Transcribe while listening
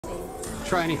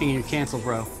Try anything and you're canceled,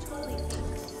 bro. Oh,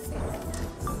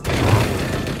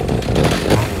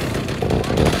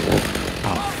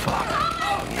 fuck.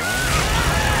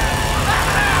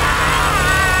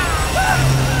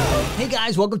 Hey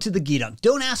guys, welcome to the Geek Dunk.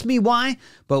 Don't ask me why,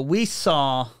 but we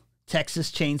saw Texas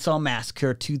Chainsaw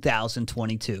Massacre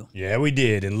 2022. Yeah, we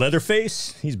did. And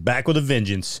Leatherface, he's back with a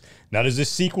vengeance. Now, does this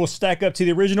sequel stack up to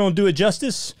the original and do it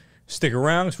justice? Stick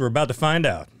around, because we're about to find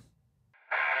out.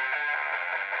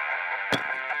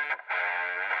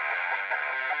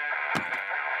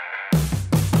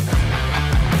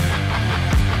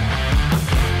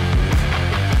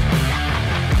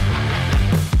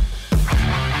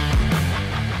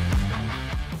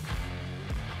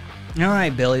 All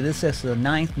right, Billy, this is the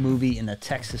 9th movie in the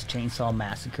Texas Chainsaw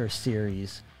Massacre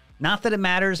series. Not that it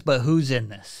matters, but who's in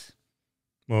this?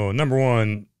 Well, number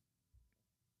one,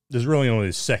 there's really only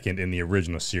the second in the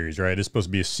original series, right? It's supposed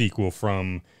to be a sequel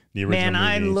from the original movie. Man,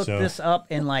 I looked this up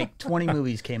and like 20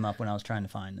 movies came up when I was trying to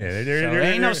find this. Yeah, there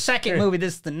ain't no second movie.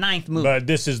 This is the 9th movie. But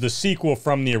this is the sequel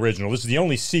from the original. This is the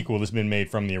only sequel that's been made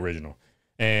from the original.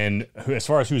 And as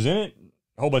far as who's in it,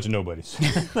 a whole bunch of nobodies.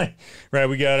 Right,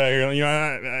 we got, you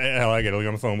know, hell, I got to look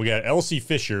on the phone. We got Elsie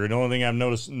Fisher. The only thing I've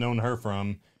known her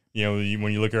from, you know,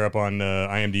 when you look her up on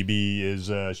IMDb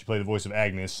is she played the voice of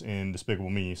Agnes in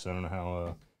Despicable Me. So I don't know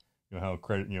how, you know, how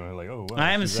credit, you know, like, oh, wow,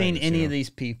 I haven't seen Agnes, any you know? of these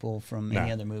people from any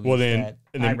other movies that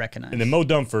I recognize. And then Mo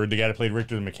Dunford, the guy that played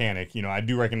Richter the Mechanic, you know, I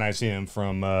do recognize him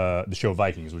from the show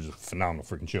Vikings, which is a phenomenal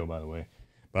freaking show, by the way.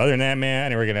 But other than that, man, I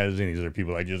didn't recognize any of these other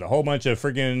people. Like, just a whole bunch of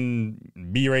freaking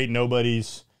B-rate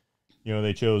nobodies. You know,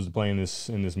 they chose to play in this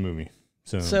movie.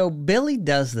 So Billy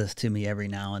does this to me every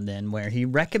now and then, where he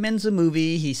recommends a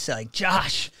movie. He's like,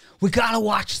 "Josh, we gotta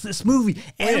watch this movie."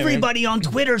 Everybody on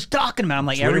Twitter's talking about it. I'm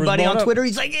like, everybody on Twitter.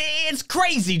 He's like, "It's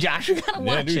crazy, Josh. We gotta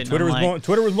watch it." Twitter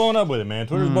was blowing up with it, man.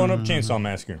 Twitter was blowing up Chainsaw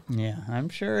Massacre. Yeah, I'm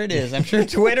sure it is. I'm sure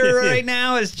Twitter right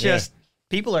now is just.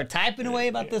 People are typing away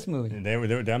about this movie.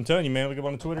 I'm telling you, man, look up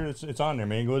on Twitter. It's on there,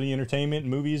 man. Go to the entertainment,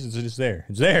 movies. It's there.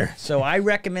 It's there. So I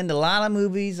recommend a lot of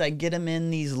movies. I get them in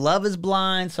these Love is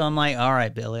Blind. So I'm like, all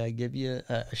right, Billy, I give you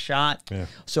a shot. Yeah.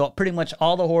 So pretty much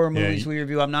all the horror movies we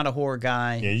review, I'm not a horror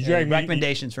guy. Yeah, you drag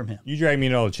recommendations from him. You drag me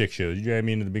into all the chick shows. You drag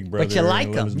me into the Big Brother. But you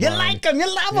like them. You like them. You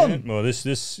love them. Well,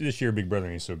 this year Big Brother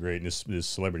ain't so great. This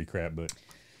celebrity crap,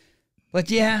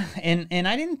 But yeah, and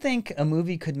I didn't think a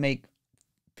movie could make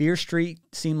Fear Street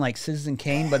seemed like Citizen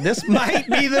Kane, but this might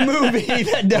be the movie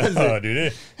that does it. Oh,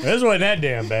 dude, this wasn't that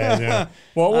damn bad. You know?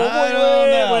 I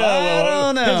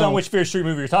don't know. Depends on which Fear Street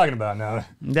movie you're talking about now.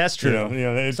 That's true.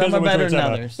 Some are better than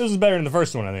others. This is better than the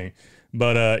first one, I think.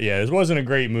 But yeah, this wasn't a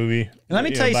great movie. Let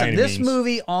me tell you something. This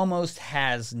movie almost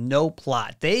has no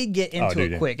plot. They get into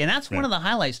it quick, and that's one of the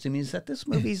highlights to me is that this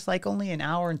movie's like only an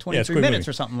hour and 23 minutes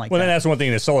or something like that. Well, then that's one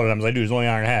thing that sold it. I was like, dude, it's only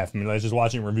an hour and a half. I mean, let's just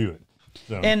watch it and review it.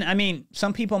 So. And I mean,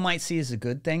 some people might see as a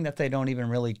good thing that they don't even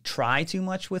really try too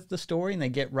much with the story, and they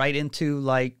get right into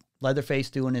like Leatherface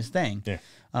doing his thing. Yeah.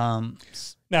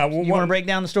 Now, you want to break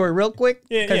down the story real quick?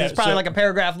 Because it's probably like a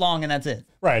paragraph long, and that's it.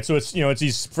 Right. So it's it's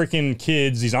these freaking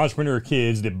kids, these entrepreneur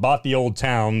kids that bought the old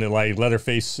town that like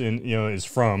Leatherface is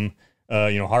from,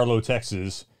 Harlow,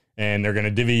 Texas, and they're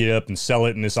gonna divvy it up and sell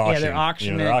it in this auction. Yeah, they're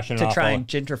auctioning it to try and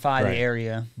gentrify the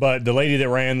area. But the lady that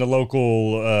ran the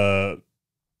local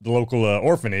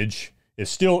orphanage is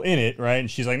still in it, right?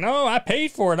 And she's like, "No, I paid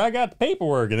for it. I got the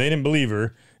paperwork." And they didn't believe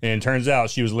her. And it turns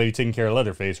out she was the lady taking care of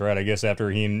Leatherface, right? I guess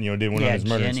after he did one of his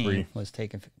murdering spree. Ginny was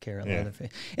taking care of Leatherface.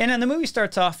 And then the movie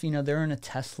starts off, they're in a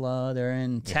Tesla. They're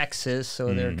in Texas,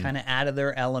 so they're kind of out of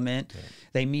their element. Yeah.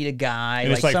 They meet a guy,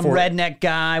 like some redneck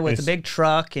guy with a big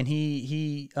truck, and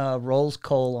he rolls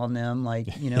coal on them,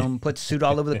 and puts soot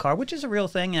all over the car, which is a real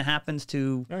thing. It happens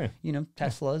to,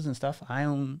 Teslas and stuff. I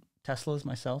own Teslas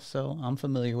myself, so I'm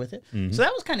familiar with it. So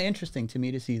that was kind of interesting to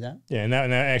me to see that. Yeah, and that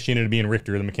actually ended up being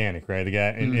Richter, the mechanic, right? The guy,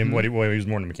 and what he was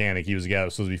more than a mechanic. He was the guy that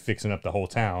was supposed to be fixing up the whole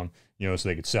town, so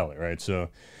they could sell it, right? So,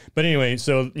 but anyway,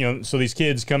 so these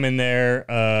kids come in there,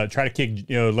 try to kick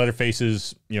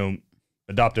Leatherface's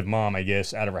adoptive mom, I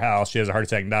guess, out of her house. She has a heart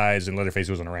attack and dies, and Leatherface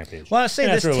goes on a rampage. Well, I say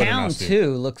this town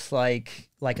too looks like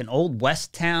an old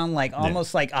West town,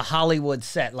 almost like a Hollywood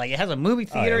set. Like it has a movie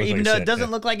theater, even though it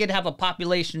doesn't look like it'd have a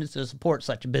population to support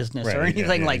such a business or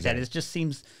anything like that. It just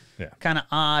seems kind of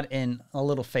odd and a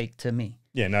little fake to me.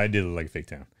 Yeah, no, it did look like a fake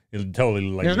town. It totally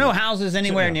looked like there's no houses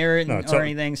anywhere near it or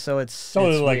anything, so it's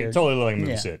totally like a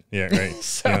movie set. Yeah, right.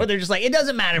 So they're just like, it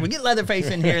doesn't matter. We get Leatherface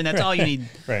in here, and that's all you need.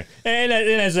 Right, and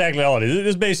that's exactly all it is.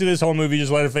 It's basically this whole movie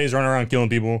just Leatherface running around killing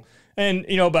people, And,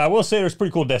 you know, but I will say there's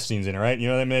pretty cool death scenes in it, right? You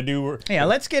know, I mean, I do. Yeah,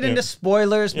 let's get into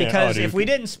spoilers because if we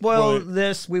didn't spoil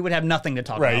this, we would have nothing to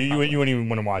talk about. Right, you wouldn't even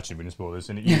want to watch it if we didn't spoil this.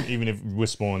 And even if we're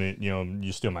spoiling it, you know,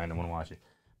 you still might not want to watch it.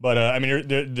 But, I mean,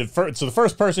 the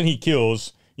first person he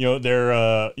kills, you know,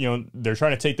 they're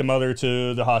trying to take the mother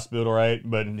to the hospital, right?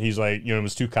 But he's like, you know, it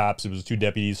was 2 cops, it was 2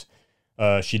 deputies.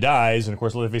 She dies, and of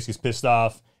course, Leatherface gets pissed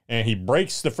off. And he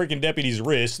breaks the freaking deputy's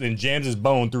wrist and jams his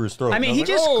bone through his throat. I mean, he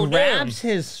just grabs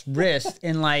his wrist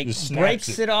and, like,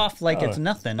 breaks it off like it's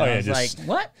nothing. I was like,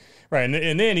 what? Right,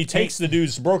 and then he takes the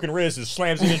dude's broken wrist and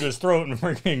slams it into his throat and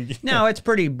freaking. No, it's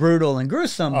pretty brutal and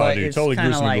gruesome, but dude, it's totally kind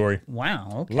of gruesome like, and gory. Wow,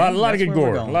 okay. A lot of good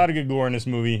gore. A lot of good gore in this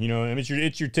movie. You know, I mean,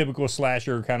 it's your typical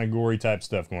slasher kind of gory type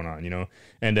stuff going on. You know,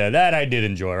 and that I did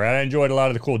enjoy. Right, I enjoyed a lot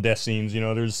of the cool death scenes. You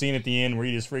know, there's a scene at the end where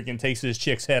he just freaking takes this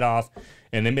chick's head off.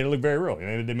 And they made it look very real. You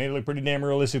know, they made it look pretty damn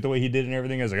realistic the way he did and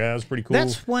everything. I was like, that was pretty cool.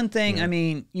 That's one thing. Yeah. I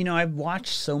mean, you know, I've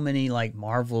watched so many like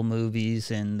Marvel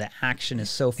movies, and the action is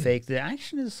so fake. The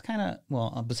action is kind of,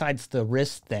 well, besides the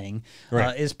wrist thing,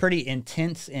 is pretty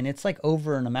intense, and it's like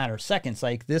over in a matter of seconds.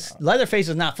 Like this, Leatherface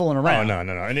is not fooling around. Oh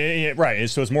no, and right.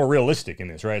 So it's more realistic in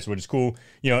this, right? So which is cool.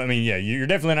 You know, I mean, yeah, you're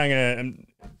definitely not gonna.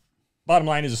 Bottom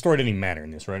line is the story didn't even matter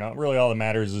in this, right? Really, all that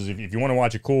matters is if you want to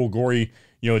watch a cool, gory,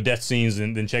 you know, death scenes,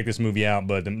 then check this movie out.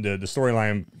 But the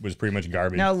storyline was pretty much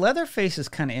garbage. Now, Leatherface is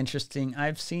kind of interesting.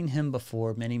 I've seen him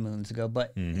before many moons ago,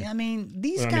 but I mean,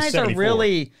 these guys are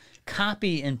really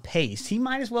copy and paste. He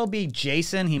might as well be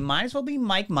Jason. He might as well be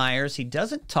Mike Myers. He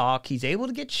doesn't talk. He's able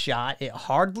to get shot. It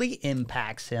hardly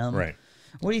impacts him. Right.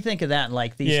 What do you think of that?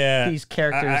 Like these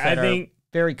characters that are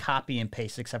very copy and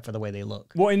paste, except for the way they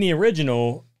look. Well, in the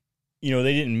original, you know,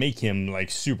 they didn't make him like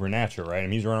supernatural, right? I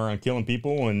mean, he's running around killing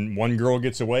people, and one girl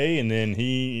gets away, and then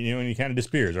he kind of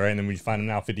disappears, right? And then we find him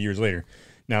out 50 years later.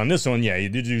 Now in this one, yeah,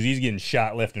 he's getting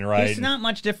shot left and right. He's not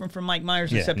much different from Mike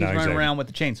Myers, except he's running around with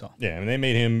the chainsaw. Yeah, and they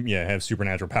made him, have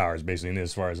supernatural powers basically in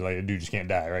this, as far as like a dude just can't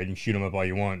die, right? You can shoot him up all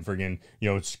you want, friggin',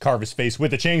 you know, carve his face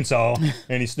with a chainsaw,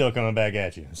 and he's still coming back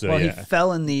at you. So well, he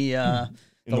fell in the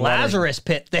Lazarus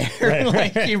pit there. Right,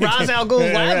 like he Ra's al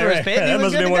Ghul's Lazarus pit. That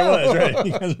must have been what it was, right?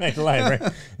 He comes back to life,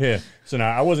 right? Yeah. So now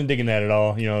I wasn't digging that at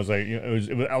all. You know, I was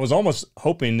like, I was almost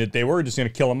hoping that they were just going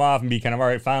to kill him off and be kind of, all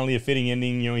right, finally a fitting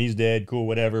ending. You know, he's dead, cool,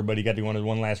 whatever. But he got to go on his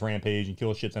one last rampage and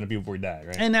kill a shit ton of people before he died,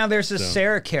 right? And now there's this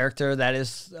Sarah character that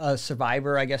is a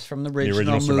survivor, I guess, from the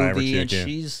original movie, and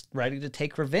she's ready to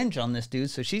take revenge on this dude.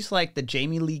 So she's like the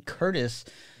Jamie Lee Curtis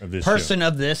of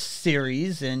this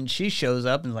series, and she shows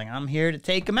up and is like, I'm here to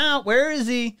take him out. Where is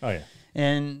he? Oh, yeah.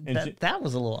 And that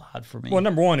was a little odd for me. Well,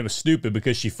 number one, it was stupid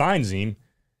because she finds him,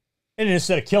 and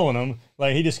instead of killing him,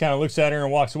 like he just kind of looks at her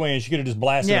and walks away, and she could have just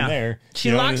blasted him there.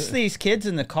 She locks these kids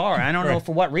in the car. I don't know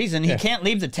for what reason. He can't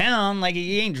leave the town. Like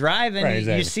he ain't driving. Right,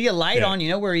 exactly. You see a light on, you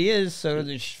know where he is.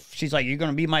 So she's like, you're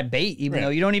going to be my bait, even though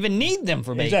you don't even need them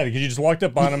for bait. Exactly, because you just walked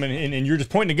up on him and you're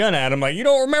just pointing a gun at him like, you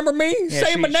don't remember me?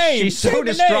 Say my name. She's so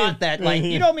distraught that, like,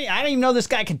 you know me, I don't even know this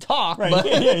guy can talk. Right. But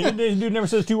this dude never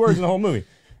says 2 words in the whole movie.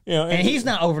 You know, and he's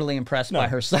not overly impressed by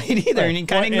her sight either, and he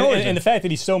kind of ignores it. And the fact that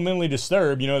he's so mentally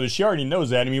disturbed, you know, that she already knows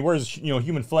that. I mean, he wears,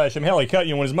 human flesh. I mean, hell, he cut,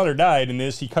 when his mother died in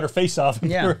this, he cut her face off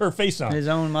and put her face on. His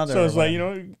own mother. So it's like,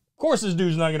 of course this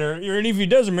dude's not going to, and if he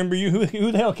does remember you,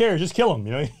 who the hell cares? Just kill him,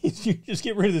 you just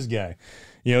get rid of this guy.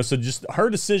 So just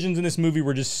her decisions in this movie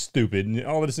were just stupid. And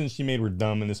all the decisions she made were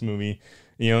dumb in this movie.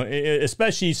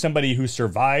 Especially somebody who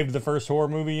survived the first horror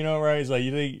movie, right? It's like,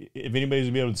 you think if anybody's going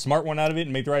to be able to smart one out of it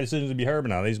and make the right decisions, it'd be her, but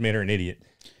no, they just made her an idiot.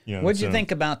 What'd you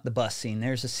think about the bus scene?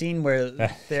 There's a scene where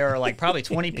there are like probably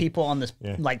 20 people on this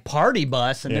like party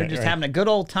bus, and they're just having a good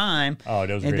old time. Oh,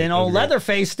 that was great. And then old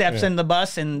Leatherface steps in the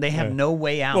bus, and they have no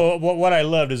way out. Well, what I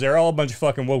loved is they're all a bunch of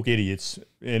fucking woke idiots,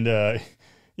 and and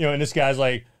this guy's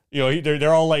like,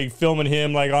 they're all like filming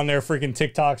him like on their freaking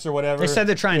TikToks or whatever. They said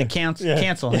they're trying to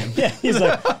cancel him. Yeah, he's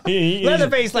like,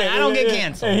 Leatherface, like, I don't get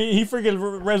canceled. He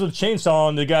freaking runs with a chainsaw,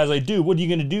 and the guy's like, dude, what are you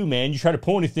gonna do, man? You try to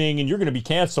pull anything, and you're gonna be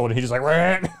canceled. And he's just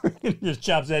like, just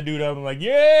chops that dude up. I'm like,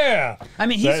 yeah. I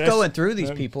mean, he's going through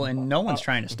these people, and no one's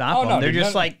trying to stop him. No, they're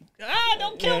just like,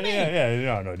 don't kill me.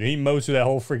 No, dude, he mows through that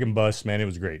whole freaking bus, man. It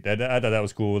was great. I thought that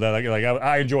was cool.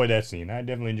 I enjoyed that scene. I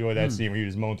definitely enjoyed that scene where he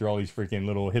was mowing through all these freaking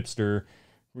little hipster.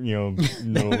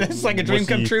 It's like a dream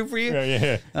come true for you.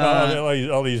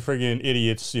 All these friggin'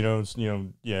 idiots.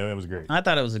 That was great. I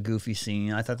thought it was a goofy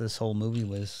scene. I thought this whole movie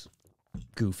was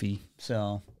goofy.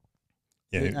 So,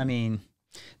 I mean,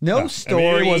 no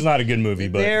story. It was not a good movie,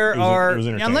 but it was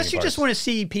unless you just want to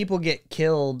see people get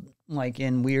killed like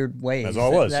in weird ways. That's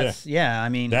all it was. That's, yeah. I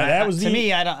mean, that was to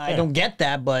me. I don't get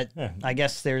that, but I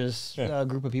guess there's a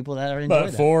group of people that are enjoy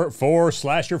that. But for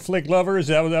slasher flick lovers,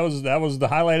 that was the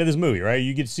highlight of this movie, right?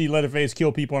 You get to see Leatherface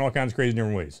kill people in all kinds of crazy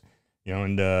different ways. You know,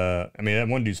 and I mean, that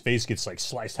one dude's face gets like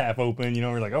sliced half open. You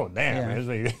know, we're like, oh damn,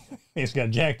 man, he's got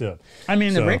jacked up. I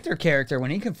mean, the Richter character, when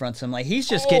he confronts him, like he's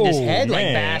just getting his head like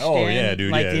bashed in, yeah,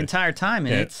 dude, like the entire time,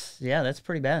 and it's that's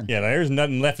pretty bad. Yeah, like, there's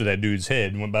nothing left of that dude's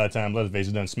head when by the time Leatherface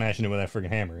is done smashing it with that freaking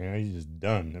hammer. You know, he's just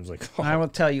done. It was like, I will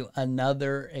tell you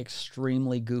another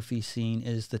extremely goofy scene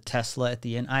is the Tesla at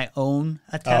the end. I own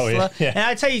a Tesla, and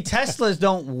I tell you, Teslas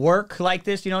don't work like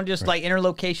this. You don't just like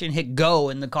interlocation, hit go,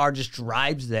 and the car just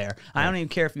drives there. I don't even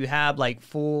care if you have like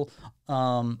full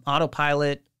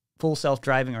autopilot, full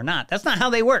self-driving or not. That's not how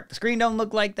they work. The screen don't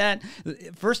look like that.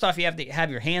 First off, you have to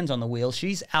have your hands on the wheel.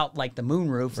 She's out like the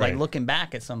moonroof, like looking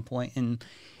back at some point.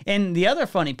 And the other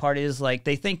funny part is like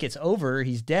they think it's over,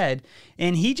 he's dead,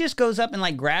 and he just goes up and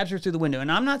like grabs her through the window.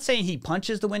 And I'm not saying he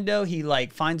punches the window. He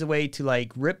like finds a way to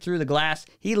like rip through the glass.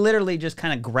 He literally just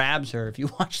kind of grabs her if you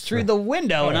watch through the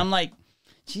window. And I'm like,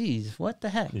 geez, what the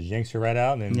heck? Just yanks her right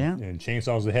out and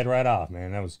chainsaws the head right off,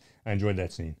 man. I enjoyed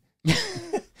that scene.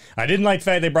 I didn't like the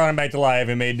fact they brought him back to life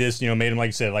and made this, made him, like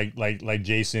I said, like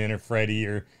Jason or Freddy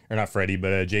or not Freddy,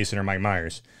 but Jason or Mike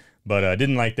Myers. But I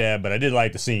didn't like that, but I did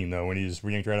like the scene, though, when he just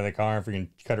yanked her out of the car and freaking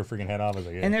cut her freaking head off. I was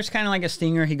like, And there's kind of like a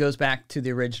stinger. He goes back to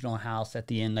the original house at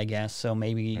the end, I guess. So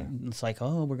maybe it's like,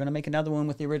 oh, we're going to make another one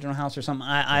with the original house or something.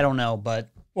 I don't know, but...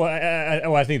 Well,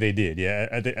 I think they did, yeah.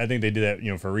 I think they did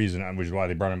that, for a reason, which is why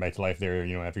they brought him back to life there,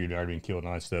 after he'd already been killed and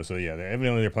all that stuff. So, yeah,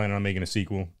 evidently they're planning on making a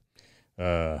sequel.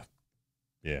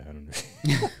 Yeah, I don't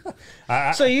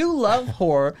know. So you love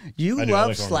horror. You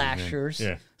love slashers.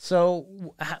 Yeah. So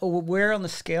where on the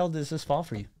scale does this fall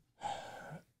for you?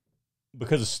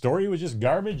 Because the story was just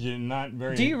garbage and not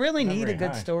very. Do you really need a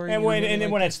good story? And when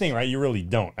that's the thing, right? You really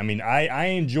don't. I mean, I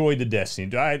enjoyed the death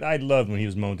scene. I loved when he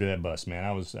was mowing through that bus, man.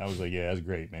 I was like, yeah, that's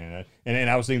great, man. And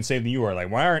I was thinking the same thing you were. Like,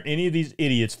 why aren't any of these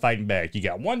idiots fighting back? You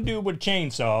got one dude with a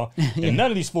chainsaw, and none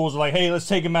of these fools are like, hey, let's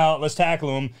take him out, let's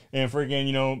tackle him, and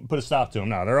freaking, put a stop to him.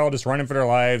 No, they're all just running for their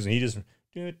lives, and he just.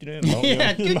 You're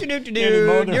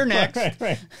next.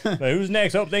 Right. Like, who's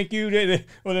next? Oh, thank you.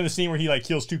 Well, then the scene where he like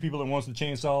kills two people at once with the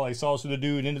chainsaw, like saws through the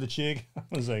dude into the chick. I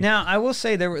was like, now I will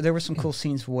say there were some cool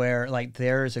scenes where like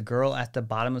there is a girl at the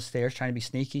bottom of the stairs trying to be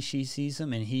sneaky. She sees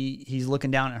him and he's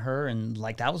looking down at her, and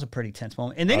like that was a pretty tense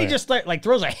moment. And then he just like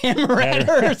throws a hammer at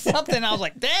her or something. I was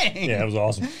like, dang. Yeah, it was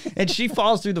awesome. And she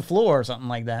falls through the floor or something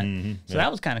like that. So that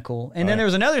was kind of cool. And then there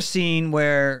was another scene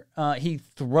where he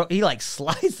like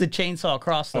slides the chainsaw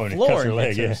across the floor and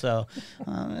hits her. So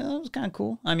that was kind of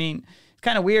cool. I mean, it's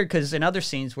kind of weird because in other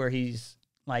scenes where he's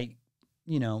like,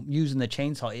 using the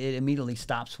chainsaw, it immediately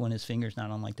stops when his finger's not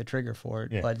on like the trigger for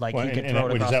it. But like he could throw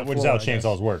it across the floor. Which is how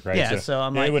chainsaws work, right? Yeah. So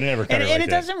I'm like, it would never cut her like and it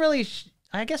doesn't really.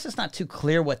 I guess it's not too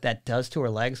clear what that does to her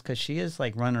legs because she is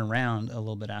like running around a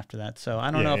little bit after that. So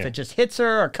I don't know if it just hits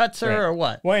her or cuts her or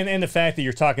what. Well, and the fact that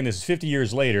you're talking this is 50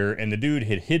 years later, and the dude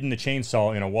had hidden the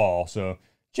chainsaw in a wall, so.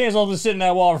 Chainsaw's been sitting in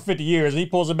that wall for 50 years, and he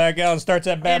pulls it back out and starts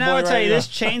that bad boy. And I will tell you, this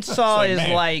chainsaw is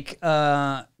like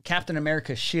Captain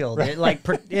America's shield. It like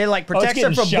protects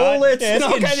her from bullets.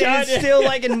 Yeah, it's still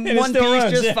like in one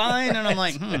piece just fine. And I'm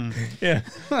like, yeah.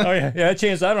 Oh yeah, that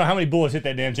chainsaw. I don't know how many bullets hit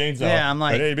that damn chainsaw. Yeah, I'm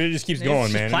like, but it just keeps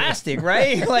going, man. Plastic,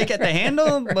 right? Like at the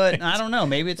handle, but I don't know.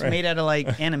 Maybe it's made out of like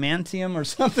adamantium or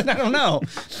something. I don't know.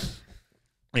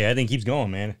 Yeah, that thing keeps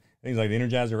going, man. Things like the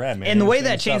Energizer Rat, man. And the way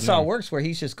that chainsaw works, where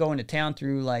he's just going to town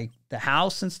through like the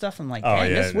house and stuff, I'm like,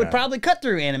 dang, this would probably cut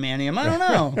through adamantium. I don't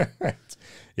know.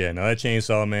 Yeah, no, that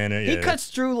chainsaw, man. He cuts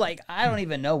through like I don't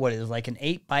even know what it is, like an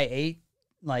 8x8,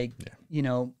 like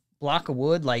block of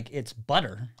wood, like it's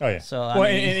butter. Oh yeah. So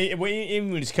I mean,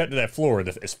 even when he's cutting to that floor,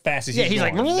 as fast as he's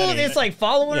going, it's like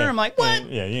following her. I'm like, what?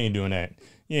 Yeah, you ain't doing that.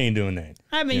 You ain't doing that.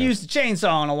 I haven't used the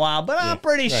chainsaw in a while, but I'm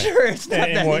pretty sure it's not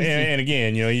that easy. And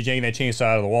again, you yank that chainsaw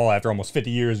out of the wall after almost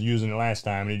 50 years of using it last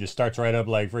time, and it just starts right up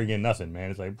like freaking nothing, man.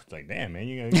 It's like damn, man,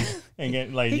 you ain't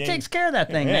get like he takes care of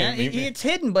that thing, man. It's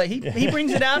hidden, but he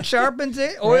brings it out, sharpens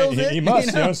it, oils it. He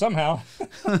must, somehow.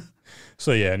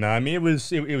 So yeah, no, I mean it was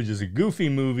just a goofy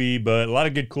movie, but a lot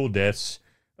of good, cool deaths.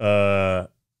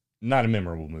 Not a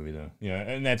memorable movie though,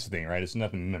 and that's the thing, right? It's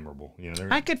nothing memorable,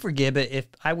 I could forgive it if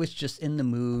I was just in the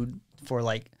mood for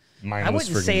like. I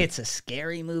wouldn't say it's a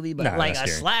scary movie, but like a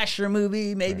slasher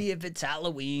movie, maybe if it's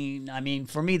Halloween. I mean,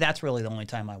 for me, that's really the only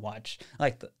time I watch.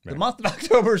 Like the month of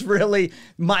October is really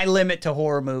my limit to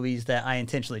horror movies that I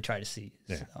intentionally try to see.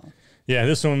 Yeah, yeah.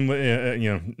 This one,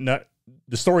 not.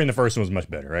 The story in the first one was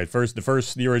much better, right?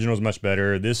 The original was much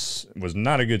better. This was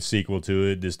not a good sequel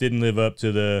to it. This didn't live up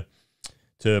to the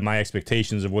to my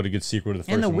expectations of what a good sequel to the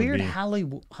first one would be. And the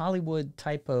weird Hollywood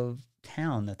type of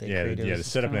town that they created. Yeah, the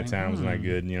setup in that town was not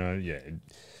good. You know,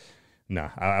 no,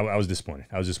 I was disappointed.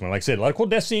 I was disappointed. Like I said, a lot of cool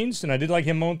death scenes, and I did like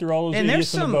him mowing through all those. And there's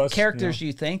some bus, characters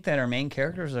you think that are main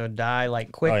characters that die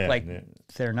like quick,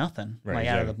 they're nothing,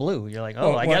 out of the blue. You're like,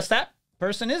 I guess that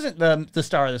person isn't the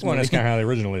star of this movie. Well, that's kind of how the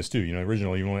original is too. You know,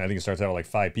 original, I think it starts out with like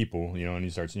 5 people. You know, and he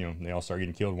starts, they all start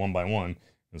getting killed one by one. And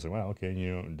it's like, wow, okay,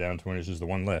 down to when it's just the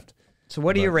one left. So,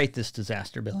 what do you rate this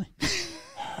disaster, Billy?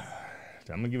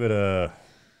 I'm gonna give it a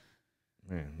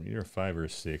either a 5 or a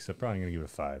 6. I'm probably gonna give it a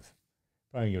 5.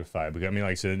 Probably give it a 5. Because I mean,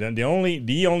 like I said, the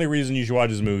only reason you should watch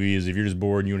this movie is if you're just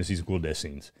bored and you want to see some cool death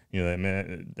scenes. You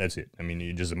know, that's it. I mean,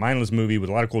 it's just a mindless movie with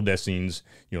a lot of cool death scenes.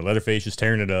 You know, Leatherface just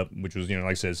tearing it up, which was, like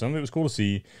I said, some of it was cool to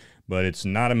see, but it's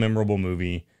not a memorable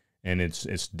movie, and it's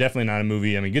definitely not a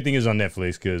movie. I mean, good thing is on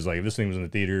Netflix, because like if this thing was in the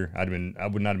theater, I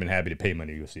would not have been happy to pay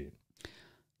money to go see it.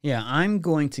 Yeah, I'm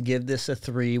going to give this a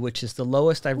 3, which is the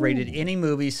lowest I've rated any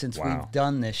movie since we've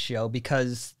done this show,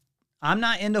 because I'm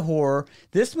not into horror.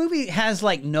 This movie has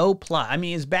like no plot. I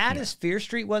mean, as bad as Fear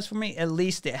Street was for me, at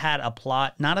least it had a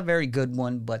plot. Not a very good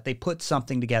one, but they put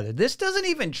something together. This doesn't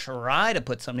even try to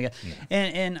put something together.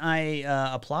 And I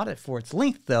applaud it for its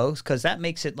length, though, because that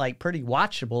makes it like pretty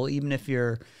watchable, even if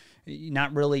you're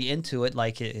not really into it.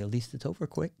 Like, at least it's over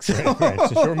quick. So. Right.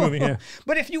 It's a short movie, yeah.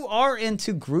 But if you are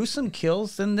into gruesome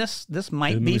kills, then this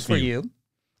might be for you.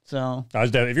 So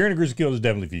if you're into gruesome kills, it's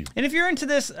definitely for you. And if you're into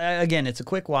this, again, it's a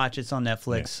quick watch. It's on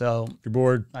Netflix. So if you're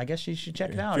bored, I guess you should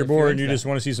check it out. If you're bored and you just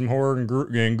want to see some horror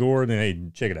and gore, then hey,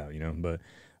 check it out. But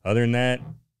other than that,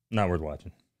 not worth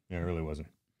watching. Yeah, it really wasn't.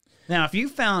 Now, if you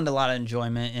found a lot of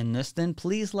enjoyment in this, then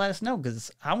please let us know, because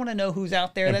I want to know who's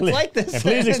out there that's like this. And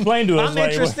please explain to us. I'm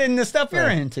interested in the stuff you're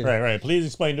into. Right. Please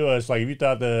explain to us. Like, if you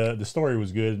thought the story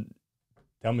was good,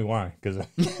 tell me why. Because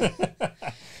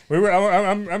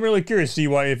I'm really curious to see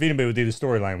why, if anybody would think the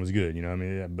storyline was good. I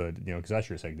mean, but because I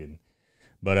sure as heck didn't.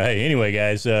 But hey, anyway,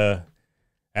 guys.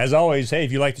 As always, hey,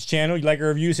 if you like this channel, you like our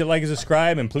reviews, hit like and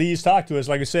subscribe, and please talk to us.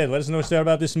 Like I said, let us know stuff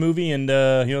about this movie and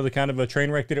the kind of a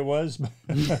train wreck that it was.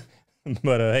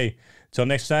 But hey, until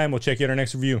next time, we'll check you out our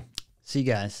next review. See you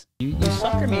guys. You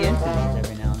sucker me into these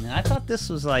every now and then. I thought this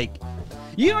was like,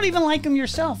 you don't even like them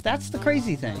yourself. That's the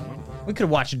crazy thing. We could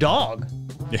have watched Dog.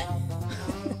 Yeah.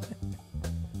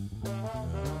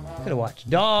 Could have watched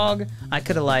Dog. I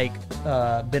could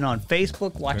have been on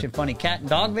Facebook watching funny cat and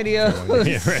dog videos.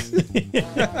 Yeah,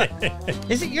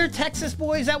 right. Is it your Texas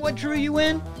boy? Is that what drew you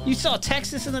in? You saw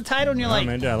Texas in the title and you're like,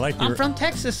 man, I'm from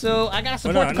Texas, so I gotta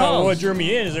support the cause. No, what drew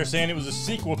me in is they're saying it was a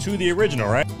sequel to the original,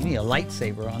 right? You need a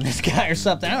lightsaber on this guy or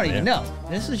something. I don't even know.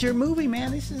 This is your movie,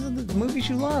 man. This is the movies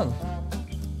you love.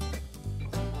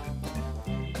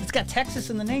 It's got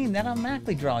Texas in the name. That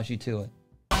automatically draws you to it.